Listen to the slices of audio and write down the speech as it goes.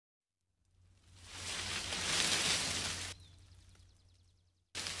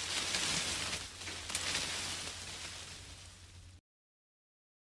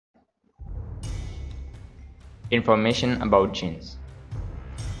Information about jinns.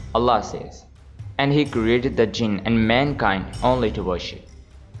 Allah says, "And He created the jinn and mankind only to worship."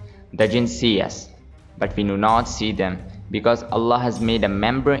 The jinns see us, but we do not see them, because Allah has made a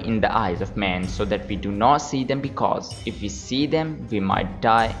member in the eyes of man so that we do not see them, because if we see them, we might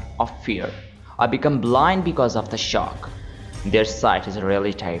die of fear or become blind because of the shock. Their sight is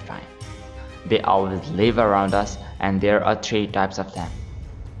really terrifying. They always live around us, and there are three types of them.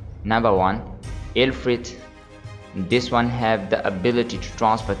 Number 1, Ifrit. This one have the ability to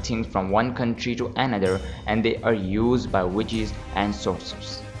transfer things from one country to another, and they are used by witches and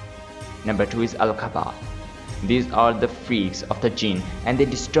sorcerers. Number 2 is Al-Kabal. These are the freaks of the jinn, and they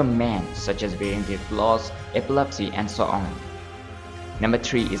disturb man, such as wearing their clothes, epilepsy, and so on. Number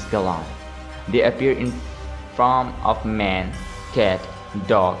 3 is Galan. They appear in form of man, cat,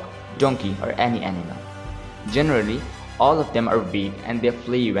 dog, donkey, or any animal. Generally, all of them are weak, and they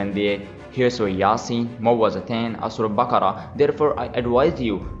flee when they hear Surah Yasin, Muawwazatayn, or Surah Baqarah. Therefore, I advise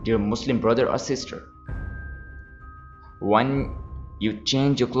you, dear Muslim brother or sister, when you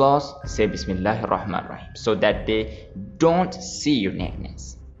change your clothes, say Bismillahir Rahmanir Rahim, so that they don't see your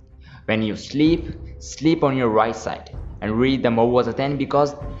nakedness. When you sleep, sleep on your right side and read the Muawwazatayn,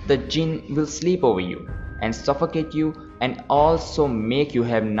 because the jinn will sleep over you and suffocate you, and also make you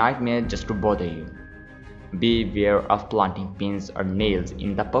have nightmares just to bother you. Beware of planting pins or nails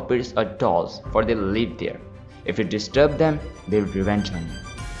in the puppets or dolls, for they live there. If you disturb them, they will revenge on you.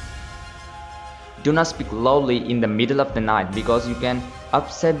 Do not speak loudly in the middle of the night, because you can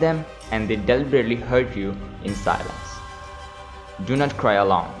upset them and they deliberately hurt you in silence. Do not cry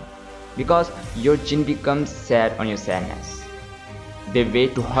alone, because your jinn becomes sad on your sadness. They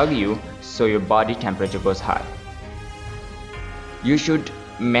wait to hug you, so your body temperature goes high. You should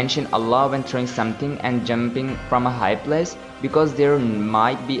mention Allah when throwing something and jumping from a high place, because there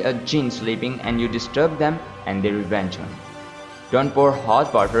might be a jinn sleeping and you disturb them and they revenge on you. Don't pour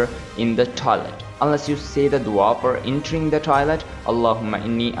hot water in the toilet unless you say the dua for entering the toilet, Allahumma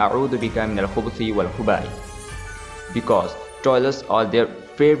inni a'udhu bika min al-khubuthi wal khubai, because toilets are their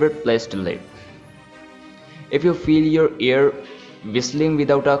favorite place to live. If you feel your ear whistling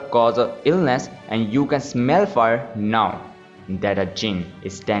without a cause of illness and you can smell fire, now that a jinn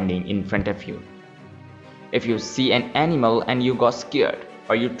is standing in front of you. If you see an animal and you got scared,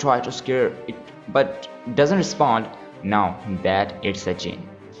 or you try to scare it but doesn't respond, now that it's a jinn.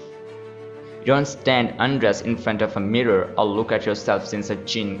 Don't stand undressed in front of a mirror or look at yourself, since a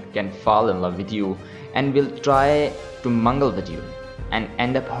jinn can fall in love with you and will try to mingle with you and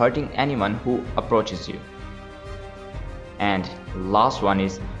end up hurting anyone who approaches you. And last one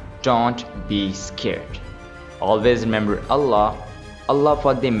is, don't be scared. Always remember Allah,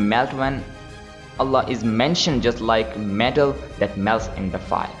 for they melt when Allah is mentioned, just like metal that melts in the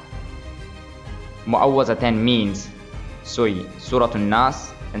fire. Muawwazatayn means Surah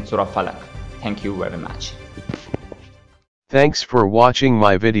An-Nas and Surah Falaq. Thank you very much. Thanks for watching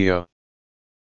my video.